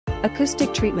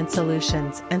Acoustic treatment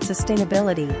solutions and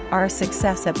sustainability are a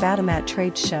success at Batamat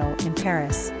Trade Show in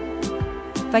Paris.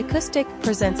 Vicoustic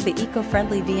presents the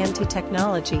eco-friendly VMT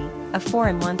technology, a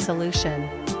 4-in-1 solution.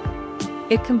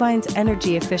 It combines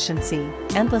energy efficiency,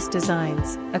 endless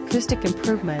designs, acoustic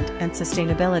improvement and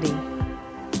sustainability.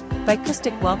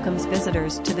 Vicoustic welcomes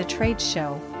visitors to the trade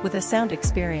show with a sound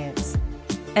experience.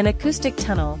 An acoustic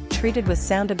tunnel treated with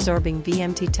sound-absorbing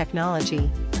VMT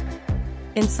technology.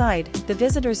 Inside, the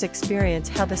visitors experience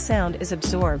how the sound is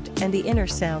absorbed and the inner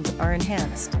sounds are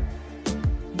enhanced.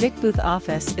 Vic Booth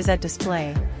Office is at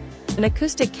display. An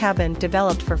acoustic cabin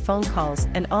developed for phone calls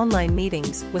and online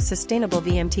meetings with sustainable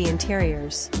VMT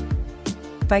interiors.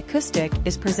 Vicoustic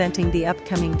is presenting the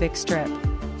upcoming VicStrip.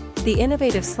 The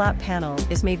innovative slat panel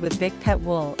is made with Vic pet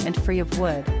wool and free of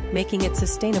wood, making it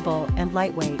sustainable and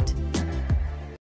lightweight.